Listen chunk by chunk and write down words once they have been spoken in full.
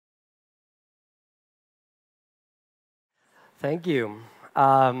Thank you.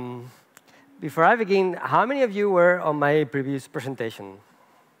 Before I begin, how many of you were on my previous presentation?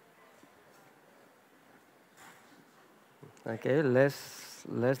 Okay, less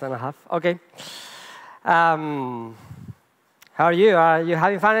than a half. Okay. How are you? Are you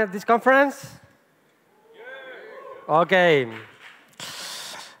having fun at this conference? Yeah. Okay.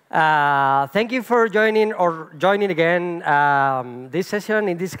 Thank you for joining again. This session,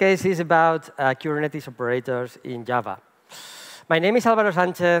 in this case, is about Kubernetes operators in Java. My name is Álvaro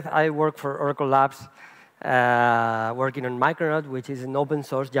Sánchez. I work for Oracle Labs, working on Micronaut, which is an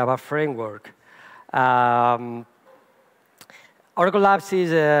open-source Java framework. Oracle Labs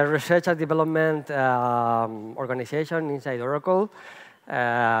is a research and development organization inside Oracle,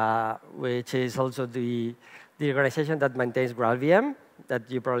 which is also the organization that maintains GraalVM,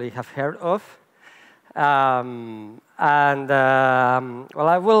 that you probably have heard of. Well,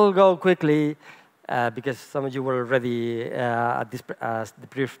 I will go quickly, because some of you were already at the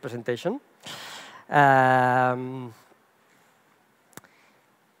previous presentation.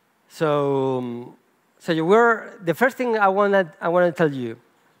 So you were, the first thing I want to tell you,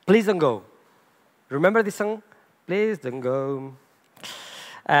 please don't go. Remember this song? Please don't go.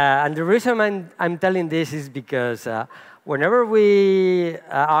 And the reason I'm telling this is because whenever we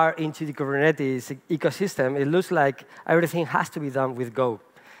are into the Kubernetes ecosystem, it looks like everything has to be done with Go.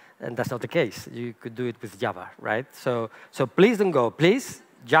 And that's not the case. You could do it with Java, right? So please don't go. Please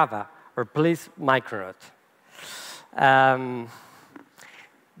Java, or please Micronaut. The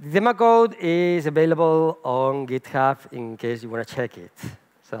demo code is available on GitHub in case you want to check it.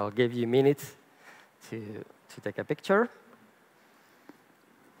 So I'll give you a minute to take a picture.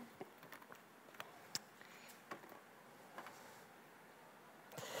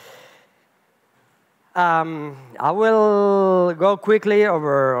 I will go quickly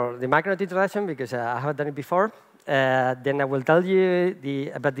over the Micronaut introduction because I haven't done it before. Then I will tell you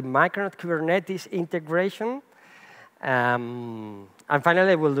about the Micronaut Kubernetes integration. And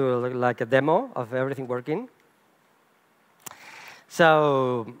finally, we'll do like a demo of everything working.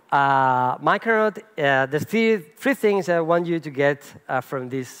 So Micronaut, there's three things I want you to get from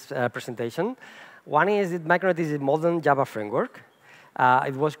this presentation. One is that Micronaut is a modern Java framework.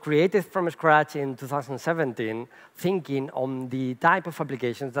 It was created from scratch in 2017, thinking on the type of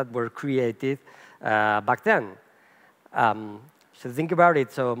applications that were created back then. So think about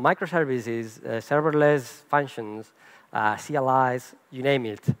it. So microservices, serverless functions, CLIs, you name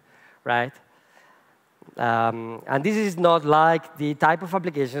it, right? And this is not like the type of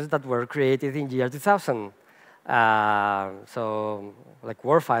applications that were created in year 2000. So like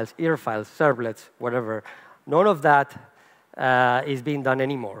WAR files, EAR files, servlets, whatever. None of that is being done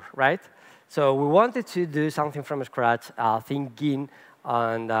anymore, right? So we wanted to do something from scratch, thinking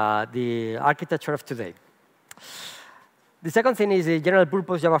on the architecture of today. The second thing is a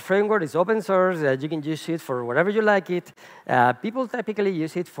general-purpose Java framework. It's open source. You can use it for whatever you like it. People typically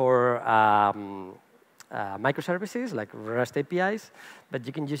use it for microservices, like REST APIs, but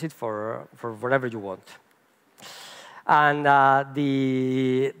you can use it for whatever you want. And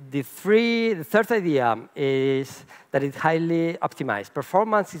the third idea is that it's highly optimized.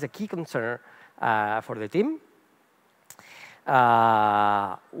 Performance is a key concern for the team.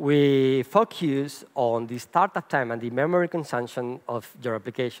 We focus on the startup time and the memory consumption of your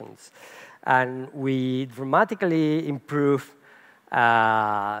applications. And we dramatically improve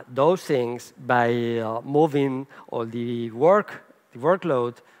those things by moving all the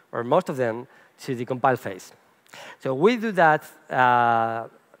workload, or most of them, to the compile phase. So we do that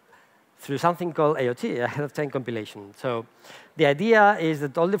through something called AOT, ahead-of-time compilation. So the idea is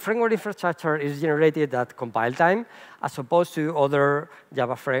that all the framework infrastructure is generated at compile time, as opposed to other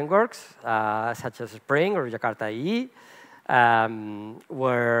Java frameworks, such as Spring or Jakarta EE,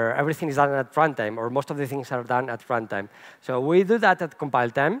 where everything is done at runtime, or most of the things are done at runtime. So we do that at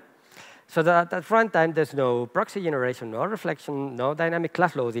compile time. So that at runtime, there's no proxy generation, no reflection, no dynamic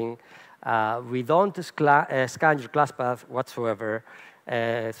class loading. We don't scan your class path whatsoever.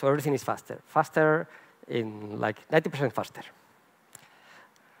 So everything is faster in like 90% faster.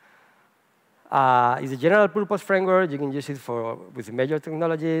 It's a general purpose framework. You can use it with major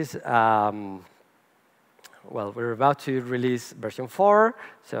technologies. Well, we're about to release version 4,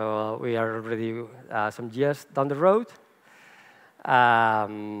 so we are already some years down the road.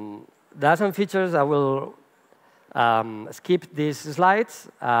 There are some features. I will skip these slides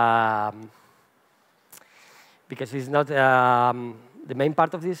because it's not the main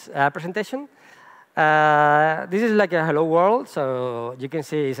part of this presentation. This is like a hello world, so you can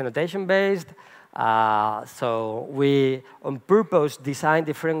see it's annotation-based. So we, on purpose, designed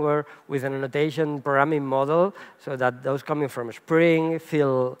the framework with an annotation programming model so that those coming from Spring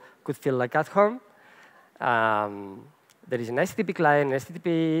could feel like at home. There is an HTTP client, an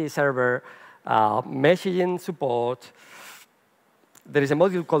HTTP server, messaging support. There is a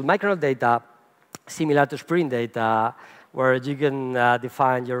module called Micronaut Data, similar to Spring Data, where you can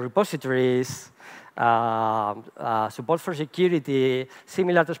define your repositories, support for security,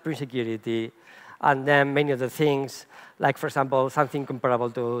 similar to Spring Security, and then many other things, like, for example, something comparable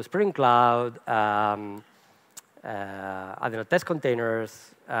to Spring Cloud, I don't know, test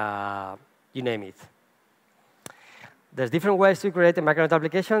containers, you name it. There's different ways to create a Micronaut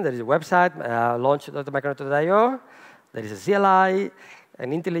application. There is a website, launch.micronaut.io. There is a CLI,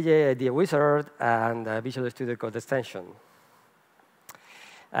 an IntelliJ IDEA wizard, and a Visual Studio Code extension.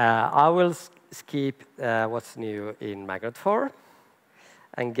 I will skip what's new in Micronaut 4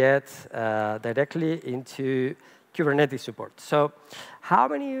 and get directly into Kubernetes support. So how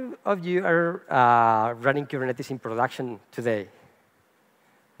many of you are running Kubernetes in production today?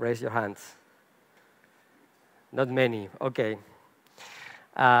 Raise your hands. Not many. OK.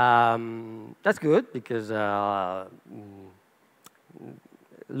 That's good, because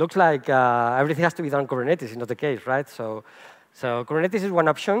looks like everything has to be done on Kubernetes. It's not the case, right? So Kubernetes is one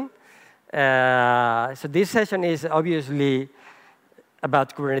option. So this session is obviously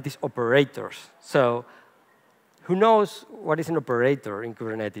about Kubernetes operators. So who knows what is an operator in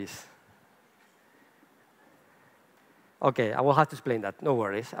Kubernetes? OK, I will have to explain that. No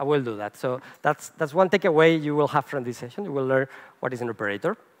worries. I will do that. So that's one takeaway you will have from this session. You will learn what is an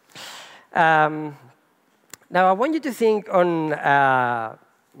operator. Now, I want you to think on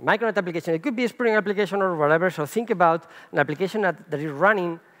Micronaut application. It could be a Spring application or whatever. So think about an application that is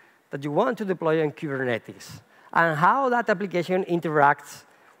running that you want to deploy on Kubernetes, and how that application interacts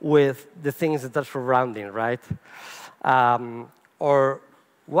with the things that are surrounding, right? Or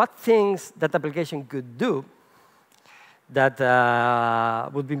what things that application could do that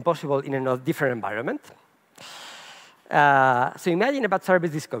would be impossible in a different environment. So imagine about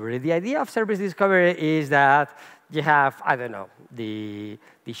service discovery. The idea of service discovery is that you have, I don't know, the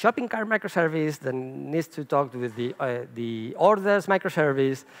shopping cart microservice that needs to talk with the orders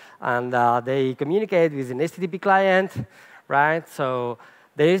microservice, and they communicate with an HTTP client, right? So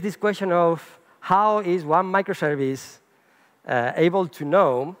there is this question of how is one microservice able to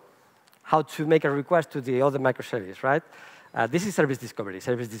know how to make a request to the other microservice, right? This is service discovery.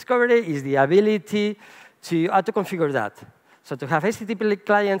 Service discovery is the ability to auto-configure that. So to have HTTP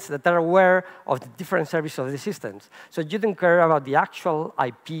clients that are aware of the different services of the systems. So you don't care about the actual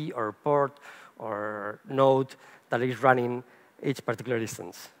IP or port or node that is running each particular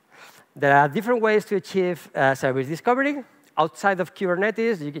instance. There are different ways to achieve service discovery. Outside of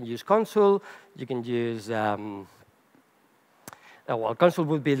Kubernetes, you can use Consul. You can use, well, Consul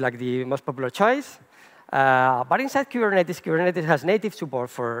would be like the most popular choice. But inside Kubernetes, Kubernetes has native support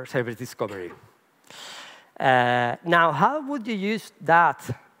for service discovery. Now, how would you use that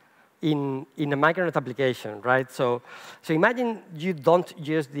in a Micronaut application, right? So imagine you don't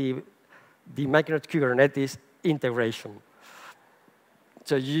use the Micronaut Kubernetes integration.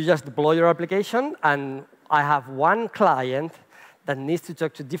 So you just deploy your application, and I have one client that needs to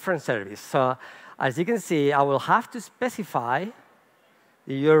talk to different services. So as you can see, I will have to specify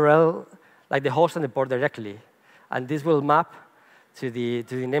the URL, like the host and the port directly. And this will map to the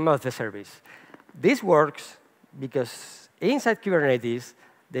name of the service. This works because inside Kubernetes,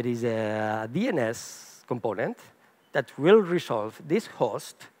 there is a DNS component that will resolve this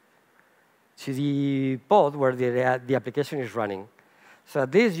host to the pod where the application is running. So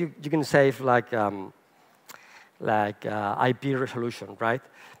at this, you can save like IP resolution, right?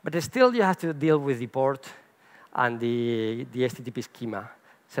 But still, you have to deal with the port and the HTTP schema.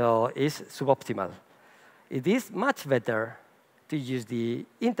 So it's suboptimal. It is much better to use the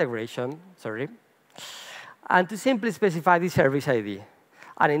integration, and to simply specify the service ID.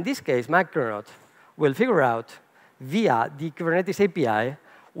 And in this case, Micronaut will figure out via the Kubernetes API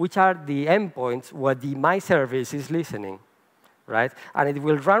which are the endpoints where the my service is listening, right? And it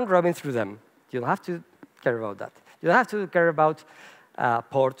will run robin through them. You don't have to care about that. You don't have to care about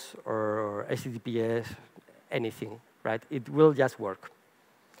ports or HTTPS, anything, right? It will just work.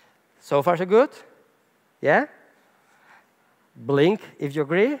 So far, so good? Yeah? Blink if you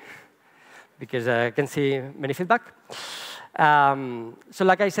agree, because I can see many feedback. So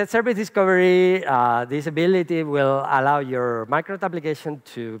like I said, service discovery, this ability will allow your Micronaut application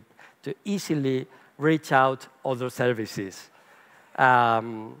to easily reach out other services.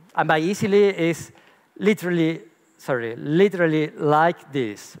 And by easily is literally literally like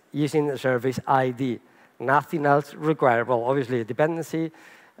this, using service ID. Nothing else required. Well, obviously, dependency,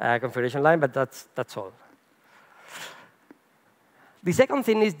 configuration line, but that's all. The second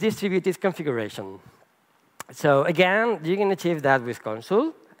thing is distributed configuration. So again, you can achieve that with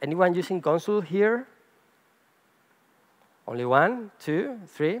console. Anyone using console here? Only 1, 2,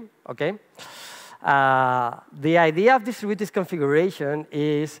 3, OK. The idea of distributed configuration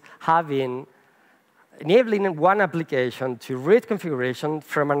is enabling one application to read configuration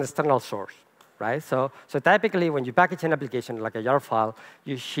from an external source, right? So typically, when you package an application like a YAR file,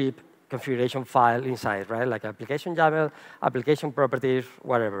 you ship configuration file inside, right? Like application YAML, application properties,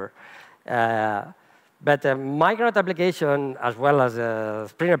 whatever. But a Micronaut application, as well as a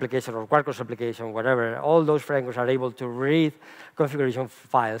Spring application or Quarkus application, whatever, all those frameworks are able to read configuration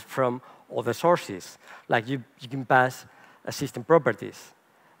files from other sources. Like you can pass system properties.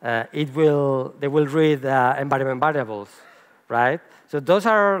 They will read environment variables, right? So those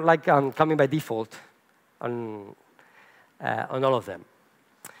are like coming by default on all of them.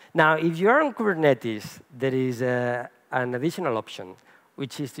 Now, if you're on Kubernetes, there is an additional option,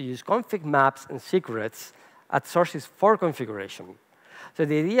 which is to use config maps and secrets at sources for configuration. So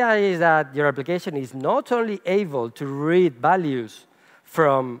the idea is that your application is not only able to read values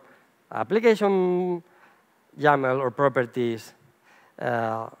from application YAML or properties.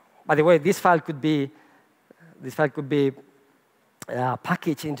 By the way, this file could be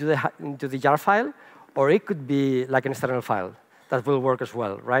packaged into the YAR file, or it could be like an external file. That will work as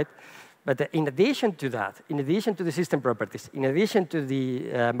well, right? But in addition to that, in addition to the system properties, in addition to the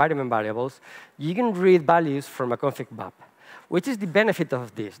environment variables, you can read values from a config map. Which is the benefit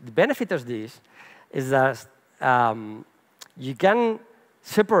of this? The benefit of this is that you can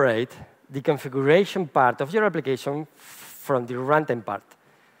separate the configuration part of your application from the runtime part,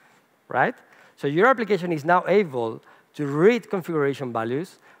 right? So your application is now able to read configuration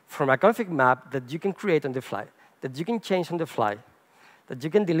values from a config map that you can create on the fly, that you can change on the fly, that you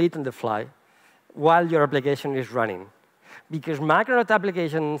can delete on the fly while your application is running. Because Micronaut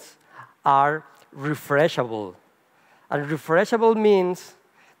applications are refreshable. And refreshable means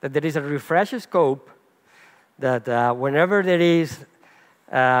that there is a refresh scope that whenever there is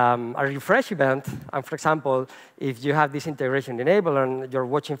a refresh event, and for example, if you have this integration enabled and you're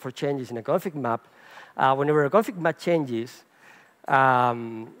watching for changes in a config map, whenever a config map changes,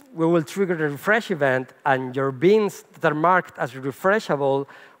 we will trigger a refresh event, and your beans that are marked as refreshable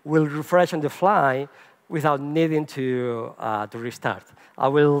will refresh on the fly without needing to restart. I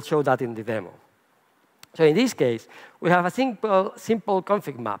will show that in the demo. So in this case, we have a simple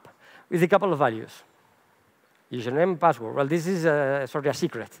config map with a couple of values. Username and password. Well, this is sort of a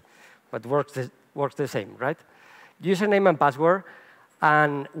secret, but works the same, right? Username and password,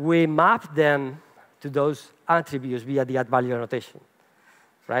 and we map them to those attributes via the add-value annotation,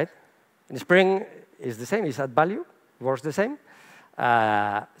 right? In Spring, it's the same. It's add-value. Works the same.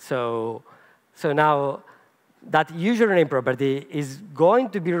 So now that username property is going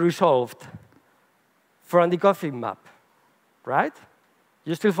to be resolved from the config map, right?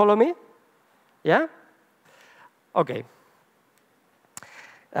 You still follow me? Yeah? OK.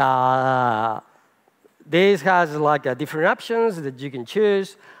 This has like different options that you can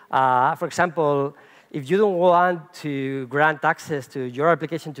choose. For example, if you don't want to grant access to your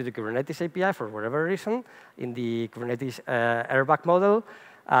application to the Kubernetes API for whatever reason, in the Kubernetes airbag model,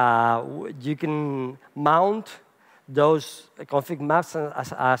 you can mount those config maps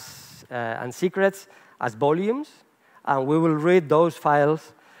and secrets as volumes, and we will read those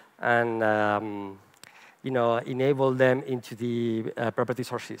files and enable them into the property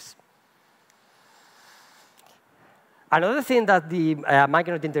sources. Another thing that the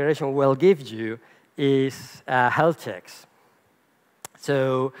Micronaut integration will give you is health checks.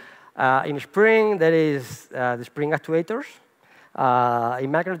 So in Spring, there is the Spring actuators.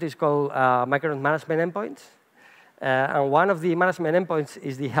 In Micronaut, it's called Micronaut management endpoints. And one of the management endpoints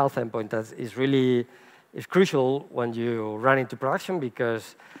is the health endpoint. That is crucial when you run into production,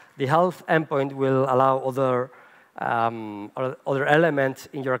 because the health endpoint will allow other elements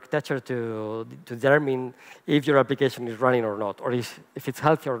in your architecture to determine if your application is running or not, or if it's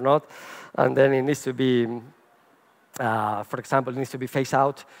healthy or not. And then it needs to be, for example, it needs to be phased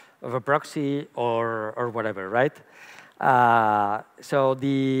out of a proxy or whatever, right? So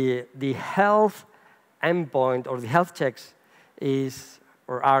the health endpoint or the health checks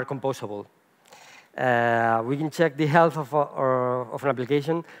are composable. We can check the health of an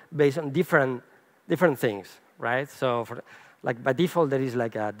application based on different things, right? So like by default, there is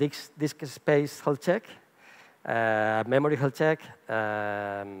like a disk space health check, memory health check,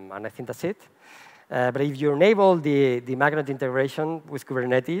 and I think that's it. But if you enable the Micronaut integration with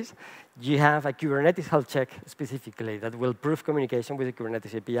Kubernetes, you have a Kubernetes health check specifically that will prove communication with the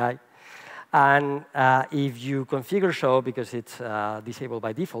Kubernetes API. And if you configure so, because it's disabled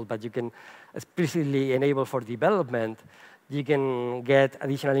by default, but you can explicitly enable for development, you can get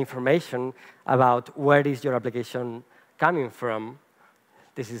additional information about where is your application coming from.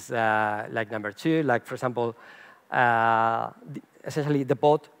 This is like number 2, like, for example, essentially the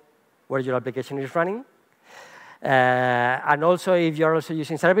pod where your application is running. And also, if you're also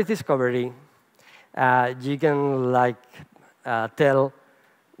using service discovery, you can like tell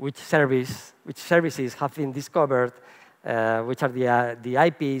which services have been discovered, which are the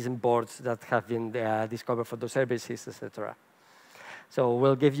IPs and ports that have been discovered for those services, etc. So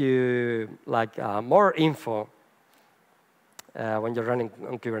we'll give you like more info when you're running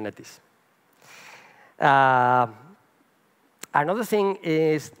on Kubernetes. Another thing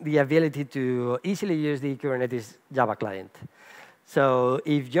is the ability to easily use the Kubernetes Java client. So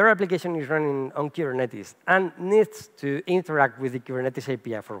if your application is running on Kubernetes and needs to interact with the Kubernetes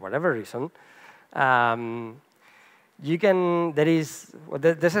API for whatever reason,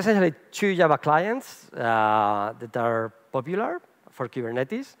 there's essentially 2 Java clients that are popular for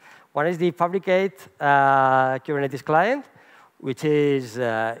Kubernetes. One is the Fabricate Kubernetes client, which is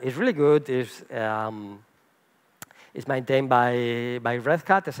really good. It's maintained by Red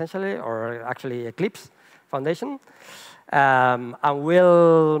Hat, essentially, or actually Eclipse Foundation. And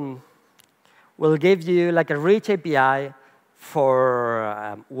we'll give you like a rich API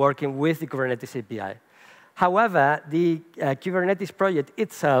for working with the Kubernetes API. However, the Kubernetes project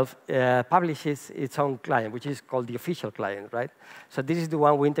itself publishes its own client, which is called the official client, right? So this is the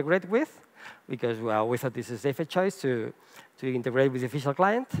one we integrate with, because we thought this is a safer choice to integrate with the official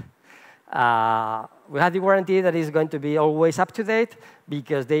client. We have the guarantee that it's going to be always up to date,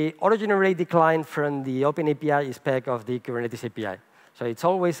 because they auto-generate the client from the OpenAPI spec of the Kubernetes API. So it's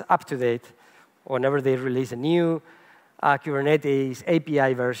always up to date. Whenever they release a new Kubernetes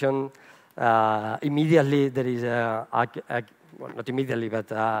API version, immediately there is well, not immediately,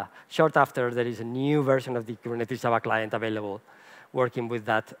 but short after, there is a new version of the Kubernetes Java client available working with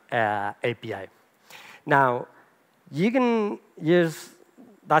that API. Now, you can use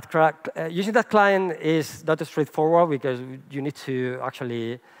using that client is not straightforward, because you need to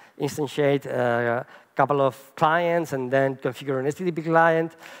actually instantiate a couple of clients and then configure an HTTP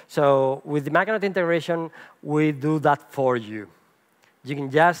client. So with the Micronaut integration, we do that for you. You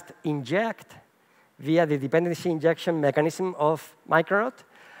can just inject, via the dependency injection mechanism of Micronaut,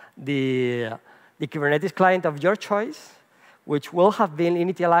 the Kubernetes client of your choice, which will have been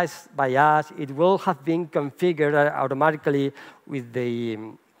initialized by us. It will have been configured automatically with the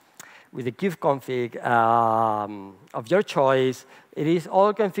kubeconfig of your choice. It is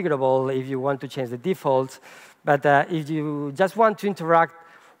all configurable if you want to change the defaults. But if you just want to interact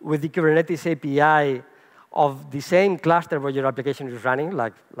with the Kubernetes API of the same cluster where your application is running,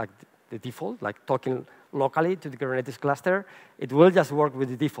 like the default, like talking locally to the Kubernetes cluster, it will just work with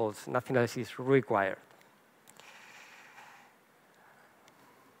the defaults. Nothing else is required.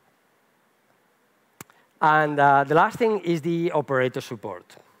 And the last thing is the operator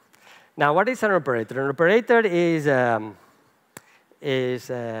support. Now, what is an operator? An operator is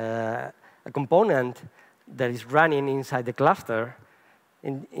a component that is running inside the cluster,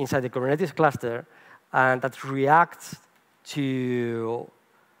 inside the Kubernetes cluster, and that reacts to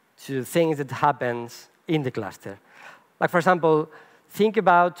things that happens in the cluster. Like, for example, think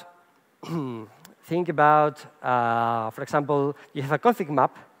about, for example, you have a config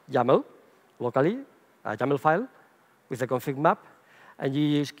map, YAML, locally, a YAML file with a config map, and you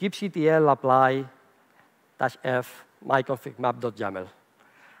use kubectl apply -f myconfigmap.yaml.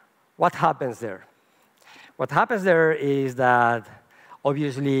 What happens there? What happens there is that,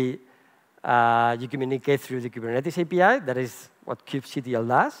 obviously, you communicate through the Kubernetes API. That is what kubectl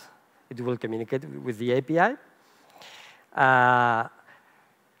does. It will communicate with the API.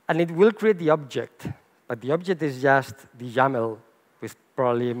 And it will create the object. But the object is just the YAML with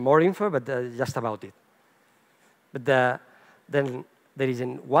probably more info, but just about it. But then there is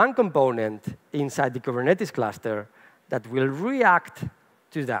one component inside the Kubernetes cluster that will react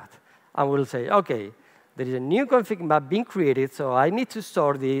to that. And will say, OK, there is a new config map being created, so I need to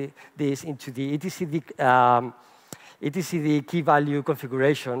store this into the etcd key value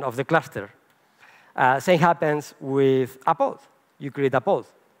configuration of the cluster. Same happens with a pod. You create a pod.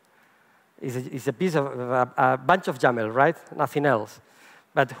 It's a piece of a bunch of YAML, right? Nothing else.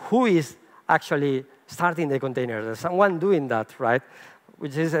 But who is actually starting the container? There's someone doing that, right?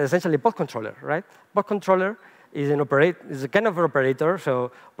 Which is essentially pod controller, right? Pod controller is is a kind of operator.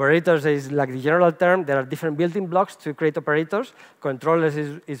 So operators is like the general term. There are different building blocks to create operators. Controllers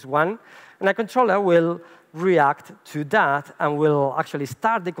is one. And a controller will react to that and will actually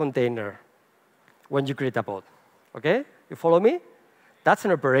start the container when you create a pod. OK? You follow me? That's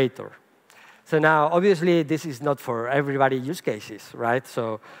an operator. So now, obviously, this is not for everybody use cases, right?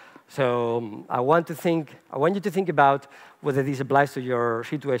 So I want you to think about whether this applies to your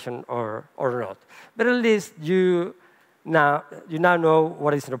situation or not. But at least you now know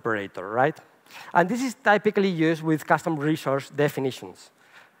what is an operator, right? And this is typically used with custom resource definitions.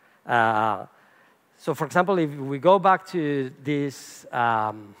 So for example, if we go back to this,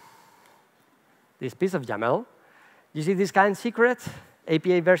 this piece of YAML, you see this kind secret,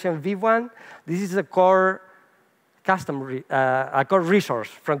 API version v1. This is a core a core resource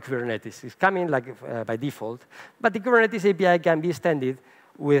from Kubernetes. It's coming like by default. But the Kubernetes API can be extended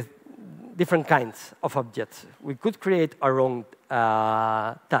with different kinds of objects. We could create our own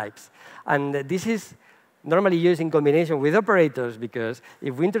types. And this is normally used in combination with operators, because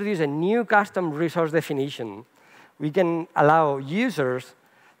if we introduce a new custom resource definition, we can allow users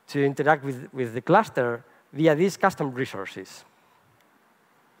to interact with the cluster via these custom resources.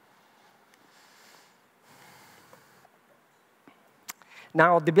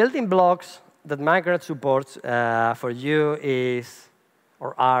 Now, the building blocks that Micronaut supports for you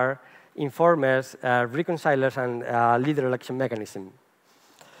are informers, reconcilers, and leader election mechanism.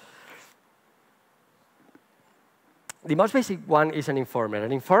 The most basic one is an informer.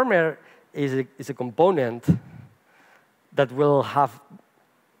 An informer is a component that will have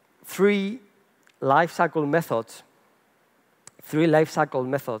three lifecycle methods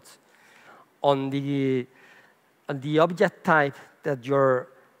on the object type that you're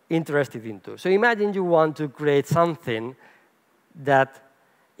interested into. So imagine you want to create something that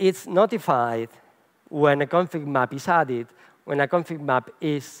it's notified when a config map is added, when a config map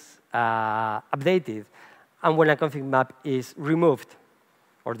is updated, and when a config map is removed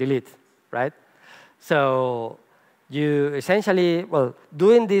or deleted, right? So you essentially, well,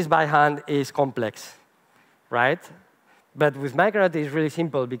 doing this by hand is complex, right? But with Micronaut, it's really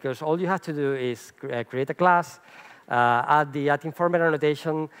simple, because all you have to do is create a class, add the informer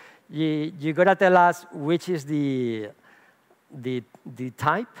annotation. You got to tell us which is the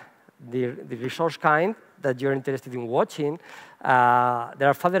type, the resource kind that you're interested in watching. There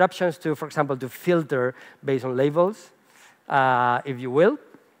are further options to, for example, to filter based on labels, if you will.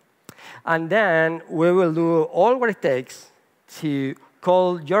 And then we will do all what it takes to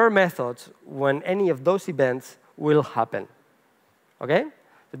call your methods when any of those events will happen. OK?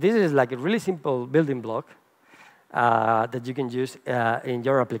 So this is like a really simple building block that you can use in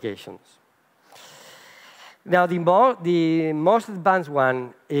your applications. Now, the most advanced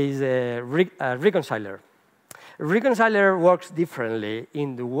one is a reconciler. A reconciler works differently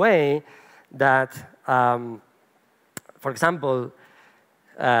in the way that, for example,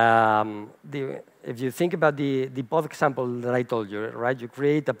 if you think about the pod example that I told you, right? You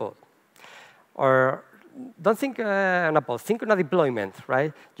create a pod. Or don't think on a pod, think on a deployment,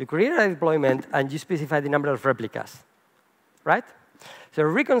 right? You create a deployment and you specify the number of replicas, right? So a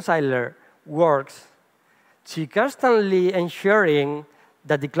reconciler works to constantly ensuring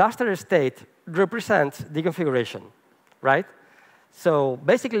that the cluster state represents the configuration, right? So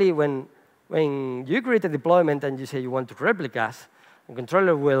basically, when you create a deployment and you say you want 2 replicas, the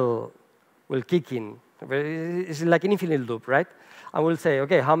controller will kick in. It's like an infinite loop, right? And we'll say,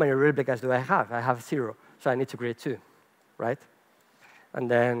 OK, how many replicas do I have? I have 0, so I need to create 2, right?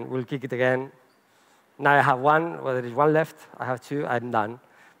 And then we'll kick it again. Now I have 1. Well, there is 1 left. I have 2. I'm done.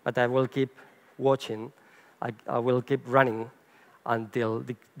 But I will keep watching. I will keep running until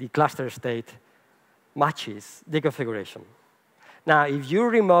the cluster state matches the configuration. Now, if you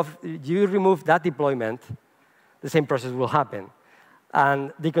remove that deployment, the same process will happen.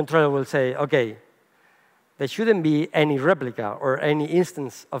 And the controller will say, OK, there shouldn't be any replica or any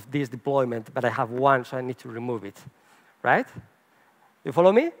instance of this deployment, but I have 1, so I need to remove it, right? You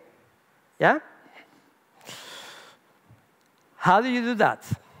follow me? Yeah? How do you do that?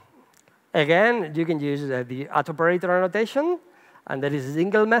 Again, you can use the @operator annotation, and there is a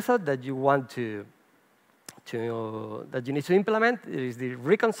single method that you want that you need to implement. It is the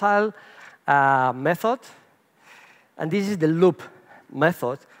reconcile method, and this is the loop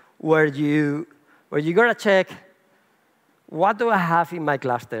method where you gotta check what do I have in my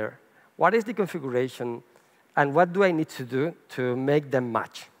cluster, what is the configuration, and what do I need to do to make them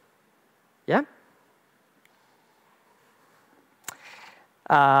match. Yeah.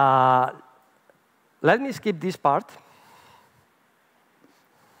 Let me skip this part.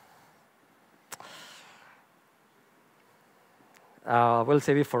 We'll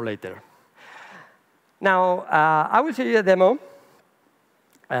save it for later. Now, I will show you a demo.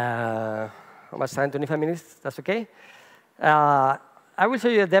 How much time? 25 minutes? That's OK? I will show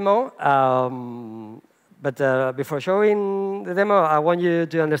you a demo. But before showing the demo, I want you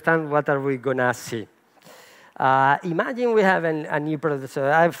to understand what are we going to see. Imagine we have a new product. So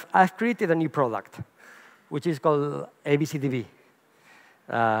I've created a new product, which is called ABCDB,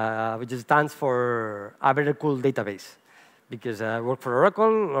 which stands for a very cool database. Because I work for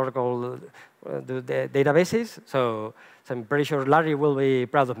Oracle do the databases. So I'm pretty sure Larry will be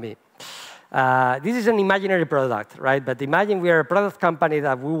proud of me. This is an imaginary product, right? But imagine we are a product company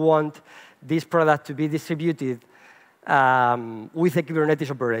that we want this product to be distributed with a Kubernetes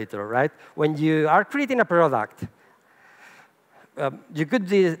operator, right? When you are creating a product, you could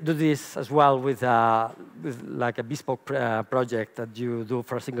do this as well with like a bespoke project that you do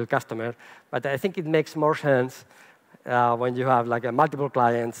for a single customer. But I think it makes more sense when you have like multiple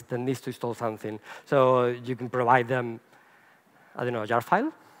clients that needs to install something. So you can provide them, I don't know, a jar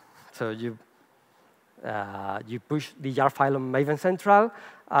file. So you push the jar file on Maven Central,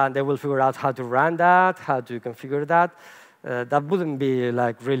 and they will figure out how to run that, how to configure that. That wouldn't be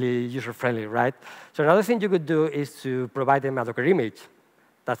like really user-friendly, right? So another thing you could do is to provide them a Docker image.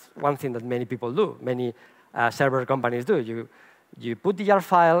 That's one thing that many people do. Many server companies do. You put the jar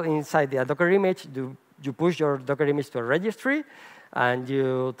file inside the Docker image. You push your Docker image to a registry, and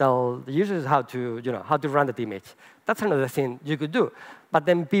you tell the users how to run that image. That's another thing you could do. But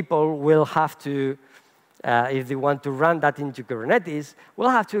then people will have to, if they want to run that into Kubernetes, will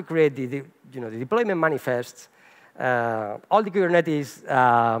have to create the deployment manifests, all the Kubernetes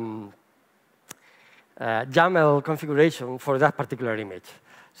YAML configuration for that particular image.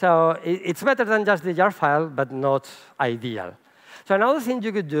 So it's better than just the jar file, but not ideal. So another thing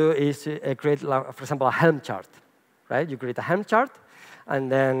you could do is create, for example, a Helm chart. Right? You create a Helm chart,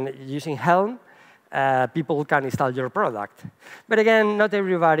 and then using Helm, people can install your product. But again, not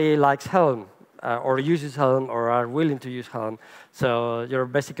everybody likes Helm, or uses Helm, or are willing to use Helm. So you're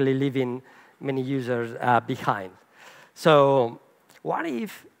basically leaving many users behind. So what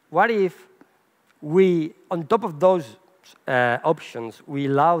if we, on top of those options, we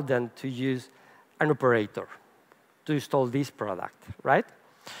allow them to use an operator to install this product, right?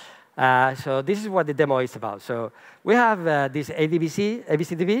 So this is what the demo is about. So we have this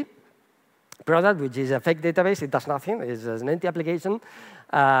ABCDB product, which is a fake database. It does nothing. It's an empty application.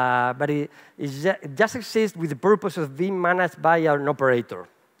 But it just exists with the purpose of being managed by an operator.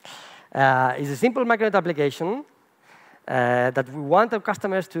 It's a simple Micronaut application that we want our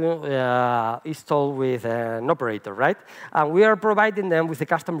customers to install with an operator, right? And we are providing them with a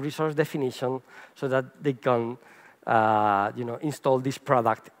custom resource definition so that they can install this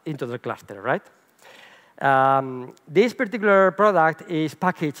product into the cluster, right? This particular product is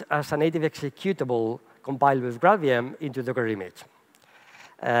packaged as a native executable compiled with GraalVM into Docker image.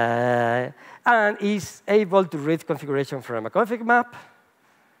 And is able to read configuration from a config map,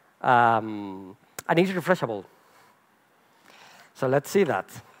 and is refreshable. So let's see that.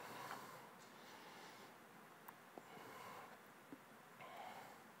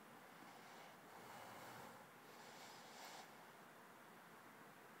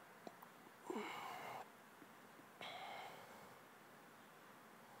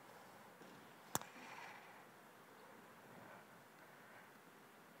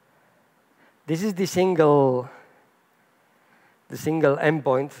 This is the single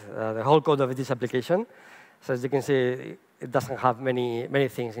endpoint, the whole code of this application. So as you can see, it doesn't have many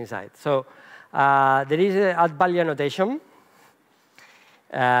things inside. So there is an add value annotation.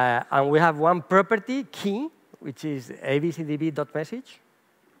 And we have one property key, which is abcdb.message.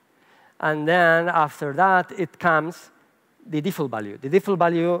 And then after that, it comes the default value. The default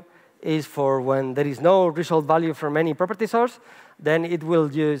value is for when there is no result value from any property source, then it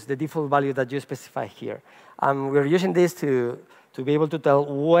will use the default value that you specify here. And we're using this to be able to tell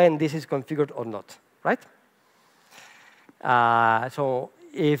when this is configured or not, right? So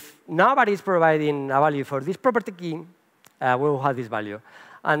if nobody is providing a value for this property key, we will have this value.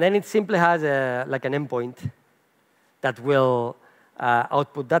 And then it simply has like an endpoint that will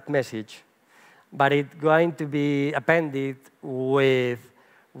output that message. But it's going to be appended with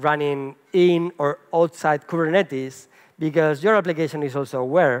running in or outside Kubernetes, because your application is also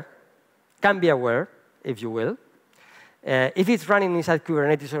aware, can be aware, if you will, if it's running inside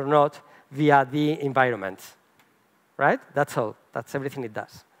Kubernetes or not via the environment. Right? That's all. That's everything it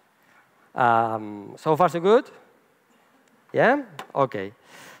does. So far, so good? Yeah? OK.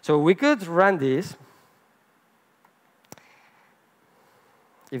 So we could run this.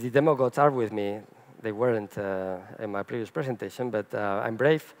 If the demo gods are with me, They weren't in my previous presentation, but I'm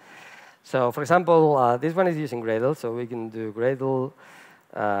brave. So for example, this one is using Gradle, so we can do Gradle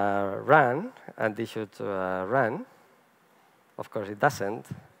run, and this should run. Of course, it doesn't,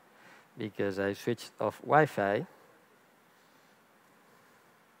 because I switched off Wi-Fi.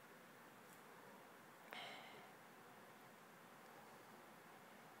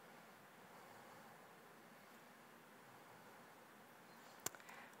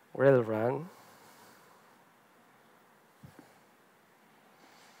 Gradle run.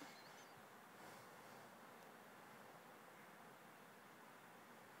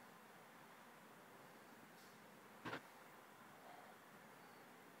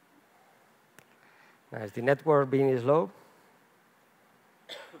 Nice. The network being slow.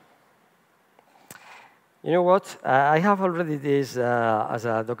 You know what? I have already this as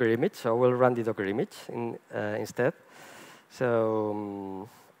a Docker image, so we'll run the Docker image instead. So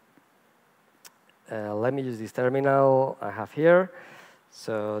let me use this terminal I have here.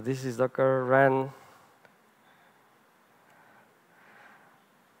 So this is Docker run,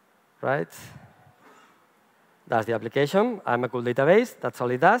 right? That's the application. I'm a cool database. That's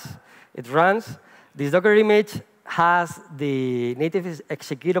all it does. It runs. This Docker image has the native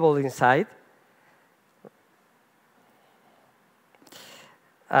executable inside.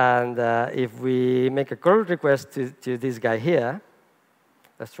 And if we make a curl request to this guy here,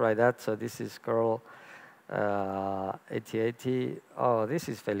 let's try that. So this is curl 8080. Oh, this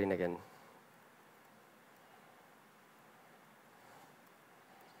is failing again.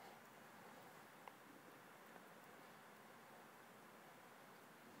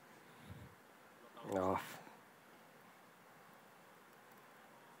 Oh.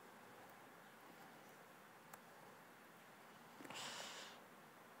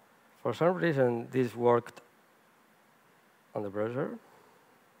 For some reason, this worked on the browser.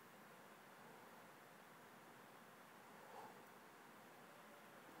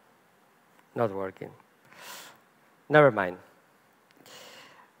 Not working. Never mind.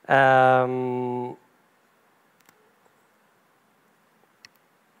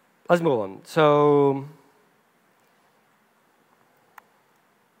 Let's move on. So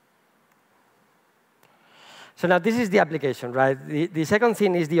now this is the application, right? The second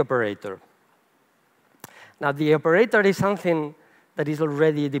thing is the operator. Now, the operator is something that is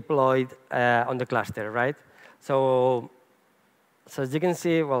already deployed on the cluster, right? So as you can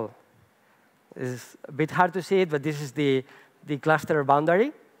see, well, it's a bit hard to see it, but this is the cluster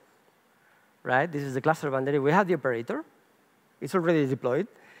boundary, right? This is the cluster boundary. We have the operator. It's already deployed.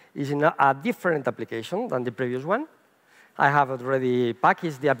 It's in a different application than the previous one. I have already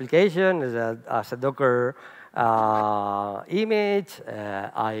packaged the application as a Docker image.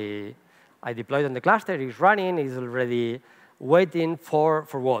 I deployed on the cluster. It's running. It's already waiting for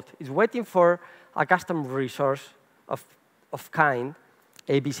what? It's waiting for a custom resource of kind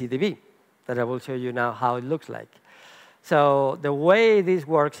ABCDB that I will show you now how it looks like. So the way this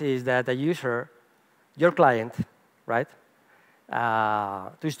works is that a user, your client, right,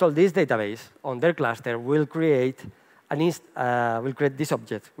 to install this database on their cluster will create this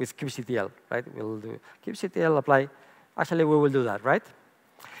object with kubectl, right? We'll do kubectl apply. Actually, we will do that, right?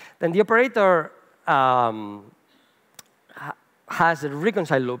 Then the operator has a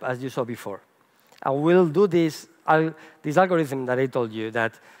reconcile loop, as you saw before. And we'll do this algorithm that I told you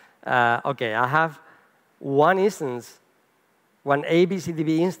that, OK, I have one instance, one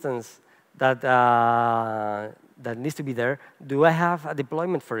ABCDB instance that needs to be there. Do I have a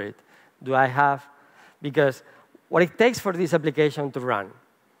deployment for it? Do I have, because what it takes for this application to run,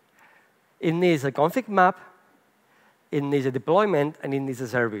 it needs a config map, it needs a deployment, and it needs a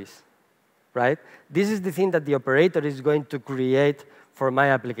service, right? This is the thing that the operator is going to create for my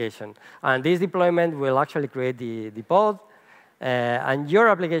application. And this deployment will actually create the pod, and your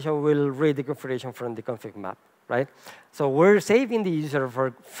application will read the configuration from the config map, right? So we're saving the user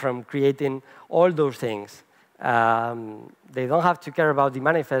from creating all those things. They don't have to care about the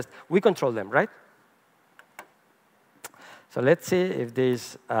manifest. We control them, right? So let's see if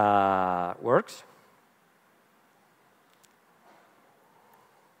this works.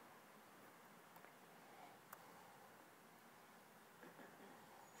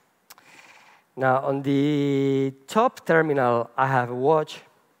 Now, on the top terminal, I have a watch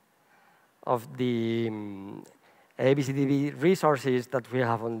of the ABCDB resources that we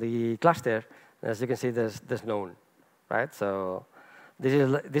have on the cluster. As you can see, there's none, right? So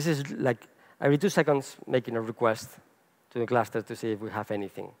this is like every 2 seconds making a request to the cluster to see if we have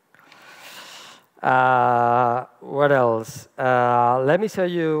anything. What else? Let me show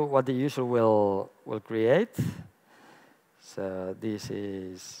you what the user will create. So this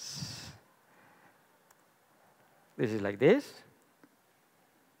is This is like this,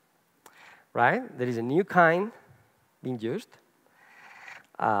 right? There is a new kind being used.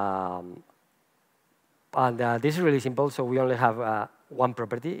 And this is really simple, so we only have one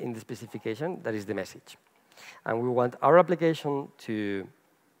property in the specification, that is the message. And we want our application to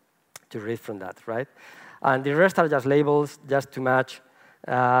read from that, right? And the rest are just labels, just to match.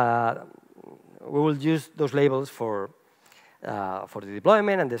 We will use those labels for the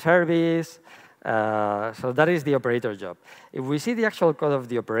deployment and the service. So that is the operator job. If we see the actual code of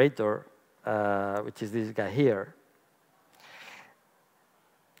the operator, which is this guy here,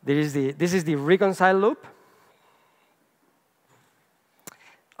 this is the reconcile loop.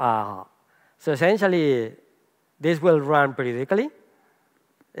 So essentially, this will run periodically.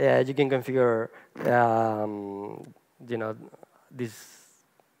 You can configure, this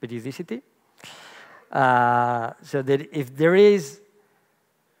periodicity. So that if there is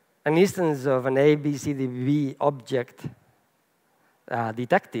an instance of an ABCDB object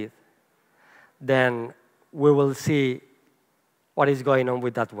detected, then we will see what is going on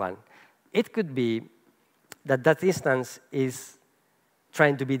with that one. It could be that that instance is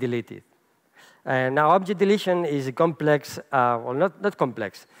trying to be deleted. Now, object deletion is a complex, well, not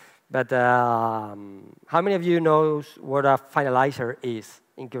complex, but how many of you knows what a finalizer is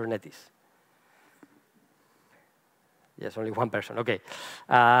in Kubernetes? Yes, only one person. OK.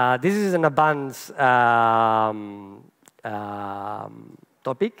 This is an advanced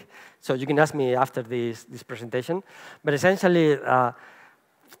topic, so you can ask me after this presentation. But essentially,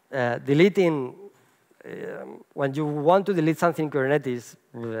 deleting, when you want to delete something in Kubernetes,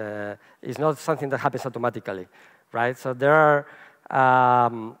 is not something that happens automatically, right? So there are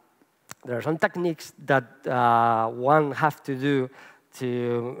some techniques that one has to do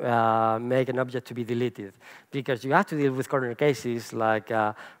to make an object to be deleted, because you have to deal with corner cases. Like,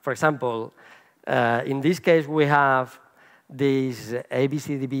 for example, in this case, we have this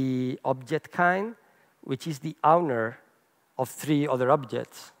ABCDB object kind, which is the owner of 3 other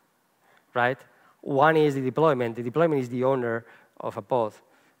objects, right? One is the deployment. The deployment is the owner of a pod,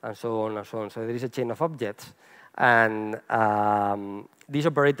 and so on and so on. So there is a chain of objects. And this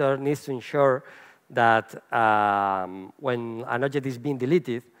operator needs to ensure that when an object is being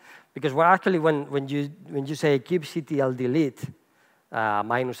deleted, because actually when you say kubectl delete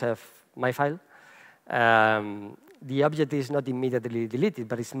 -f my file, the object is not immediately deleted,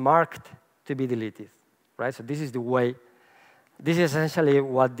 but it's marked to be deleted, right? So this is the way. This is essentially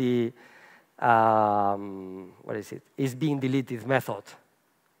what the what is it? Is being deleted method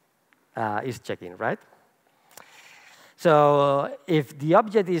is checking, right? So if the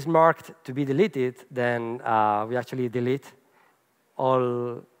object is marked to be deleted, then we actually delete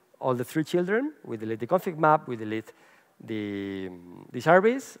all the 3 children. We delete the config map, we delete the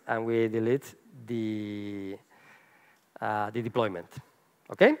service, and we delete the deployment.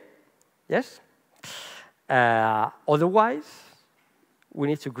 OK? Yes? Otherwise, we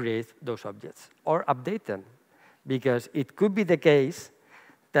need to create those objects or update them, because it could be the case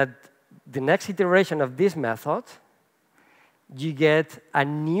that the next iteration of this method, you get a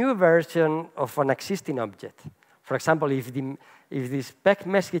new version of an existing object. For example, if the spec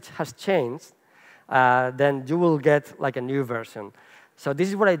message has changed, then you will get like a new version. So this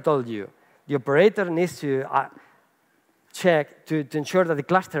is what I told you. The operator needs to check to ensure that the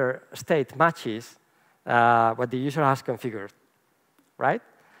cluster state matches what the user has configured, right?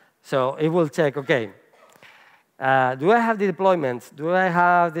 So it will check, OK, do I have the deployments? Do I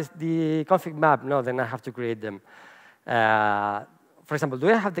have the config map? No, then I have to create them. For example, do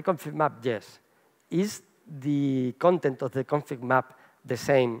I have the config map? Yes. Is the content of the config map the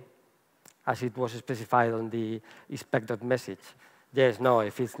same as it was specified on the spec.message? Yes, no.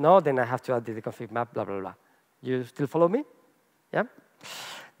 If it's no, then I have to add the config map, blah, blah, blah. You still follow me? Yeah?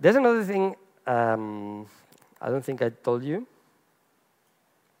 There's another thing I don't think I told you.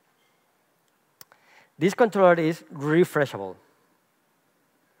 This controller is refreshable.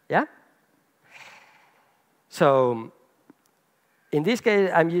 Yeah? So in this case,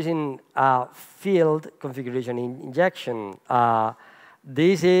 I'm using field configuration injection.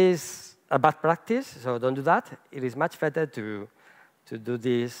 This is a bad practice, so don't do that. It is much better to do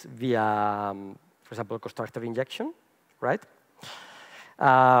this via, for example, constructor injection, right?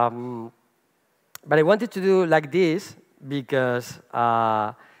 But I wanted to do like this because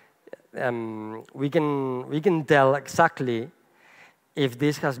we can tell exactly if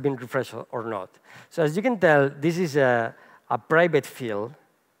this has been refreshed or not. So as you can tell, this is a private field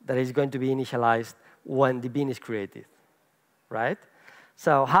that is going to be initialized when the bean is created, right?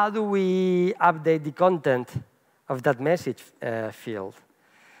 So how do we update the content of that message field?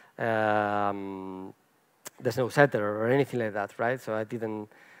 there's no setter or anything like that, right? So I didn't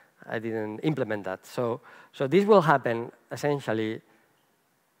implement that. So this will happen essentially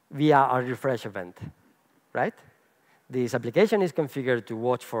via a refresh event, right? This application is configured to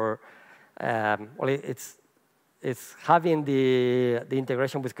watch for, well, it's having the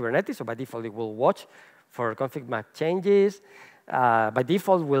integration with Kubernetes, so by default it will watch for config map changes. By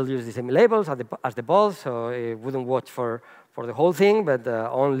default, we'll use the same labels as the pods, so it wouldn't watch for the whole thing, but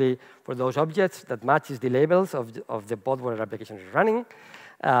only for those objects that matches the labels of the pod where the application is running.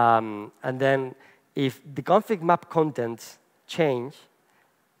 And then if the config map contents change,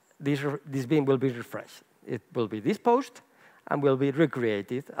 this beam will be refreshed. It will be disposed and will be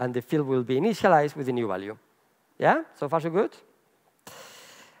recreated, and the field will be initialized with a new value. Yeah? So far, so good?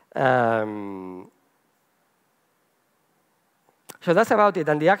 So that's about it.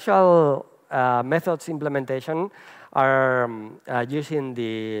 And the actual methods implementation are using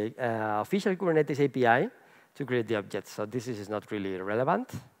the official Kubernetes API to create the objects. So this is not really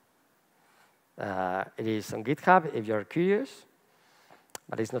relevant. It is on GitHub if you're curious,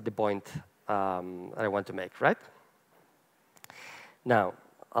 but it's not the point I want to make, right? Now,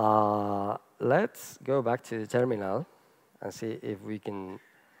 let's go back to the terminal and see if we can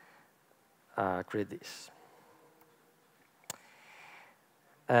create this.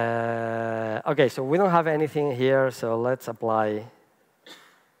 OK, so we don't have anything here, so let's apply.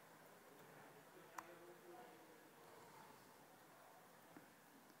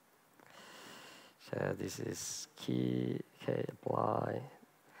 So this is key, OK, apply.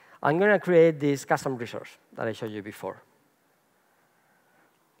 I'm going to create this custom resource that I showed you before.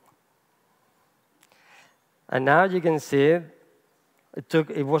 And now you can see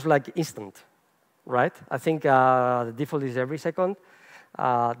it was like instant, right? I think the default is every second.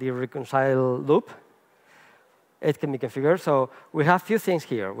 The reconcile loop, it can be configured. So we have a few things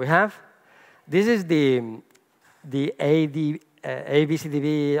here. We have, this is the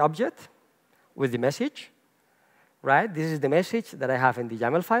ABCDB object with the message, right? This is the message that I have in the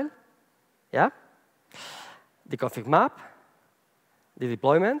YAML file, yeah? The config map, the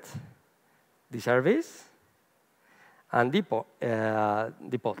deployment, the service, and the pod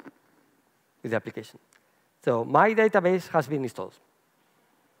with the application. So my database has been installed.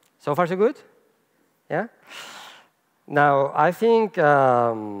 So far, so good? Yeah? Now, I think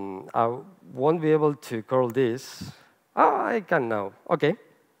I won't be able to curl this. Oh, I can now. OK.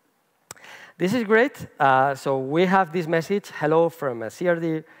 This is great. So we have this message, hello, from a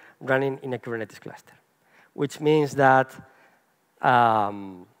CRD running in a Kubernetes cluster, which means that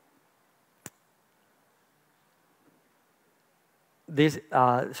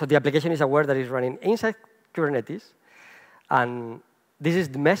so the application is aware that it's running inside Kubernetes, and this is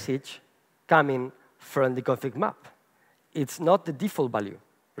the message coming from the config map. It's not the default value.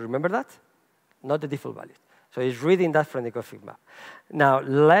 Remember that? Not the default value. So it's reading that from the config map. Now,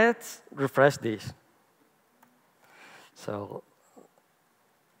 let's refresh this. So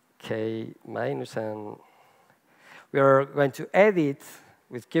K minus N. We are going to edit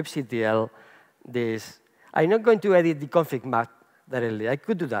with kubectl this. I'm not going to edit the config map directly. I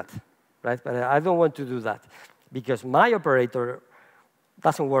could do that, right? But I don't want to do that because my operator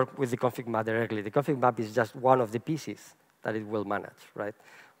doesn't work with the config map directly. The config map is just one of the pieces that it will manage, right?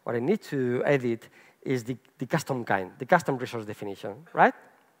 What I need to edit is the custom kind, the custom resource definition, right?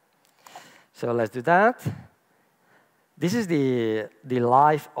 So let's do that. This is the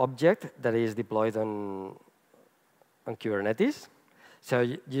live object that is deployed on Kubernetes. So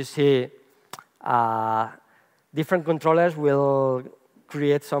you see different controllers will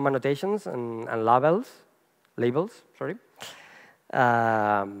create some annotations and labels, sorry.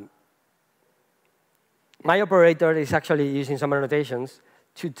 My operator is actually using some annotations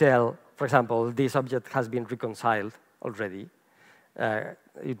to tell, for example, this object has been reconciled already.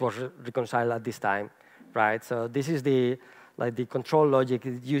 It was reconciled at this time, right? So this is the control logic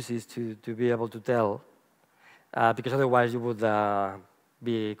it uses to be able to tell, because otherwise you would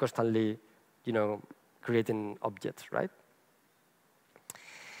be constantly, creating objects, right?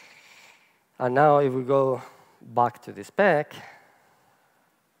 And now if we go back to the spec,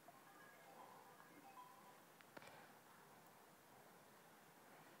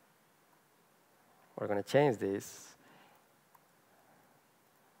 we're going to change this.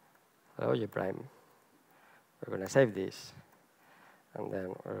 Hello, J prime. We're going to save this. And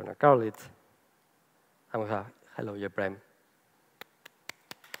then we're going to curl it. And we have hello, J prime.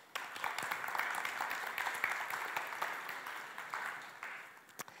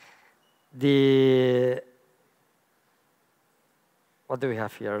 What do we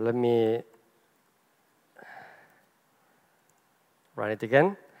have here? Let me run it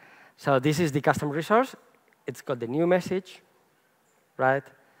again. So this is the custom resource. it's got the new message, right?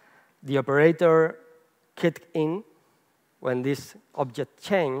 The operator kicked in when this object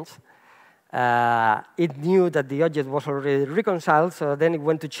changed. It knew that the object was already reconciled, so then it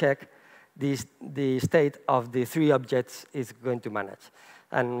went to check the state of the 3 objects it's going to manage.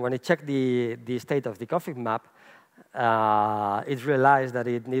 And when it checked the state of the config map, it realized that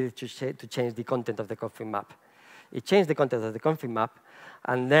it needed to change the content of the config map. It changed the content of the config map,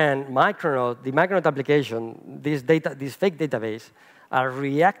 and then the Micronaut application, this fake database,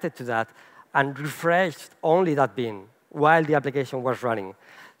 reacted to that and refreshed only that bin while the application was running.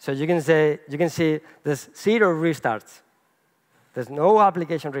 So you can see there's 0 restarts. There's no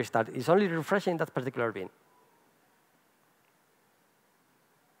application restart. It's only refreshing that particular bin.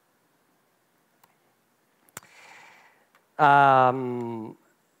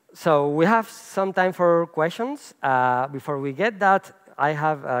 So we have some time for questions. Before we get that, I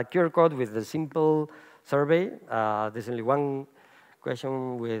have a QR code with a simple survey. There's only one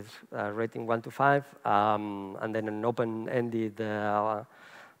question with rating 1 to 5, and then an open-ended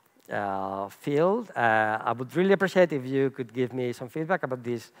field. I would really appreciate if you could give me some feedback about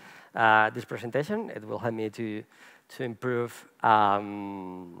this presentation. It will help me to improve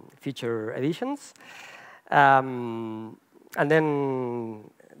future editions. And then,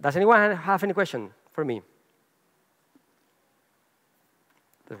 does anyone have any question for me?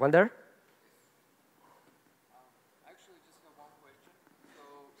 There's one there. Actually, just have one question.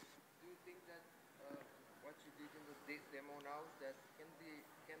 So, do you think that what you did in the demo now that can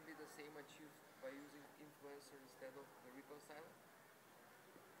be the same achieved by using influencer instead of the reconciler?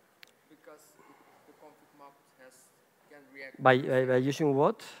 Because the config map can react. By using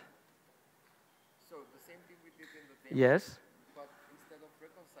what? So the same thing we did in the demo. Yes. But instead of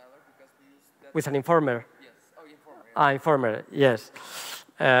reconciler, because we used that. With an informer. Yes. Oh, informer. Yeah. Informer. Yes.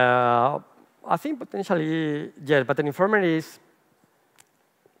 I think potentially yes, but an informer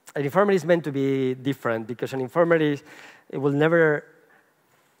is meant to be different because it will never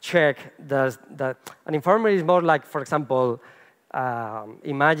check that. An informer is more like, for example,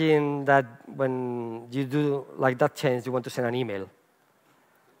 imagine that when you do like that change, you want to send an email,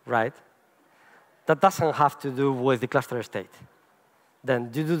 right? That doesn't have to do with the cluster state. Then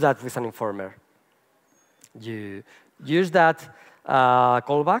you do that with an informer. You use that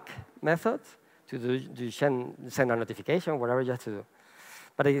callback method to send a notification, whatever you have to do.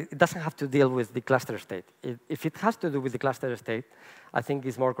 But it doesn't have to deal with the cluster state. If it has to do with the cluster state, I think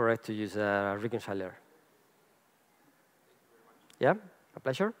it's more correct to use a reconciler. Yeah, a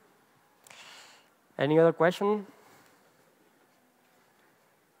pleasure. Any other question?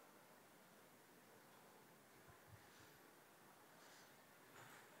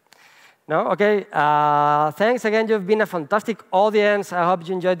 No? OK. Thanks again. You've been a fantastic audience. I hope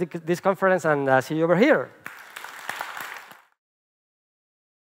you enjoyed this conference, and see you over here.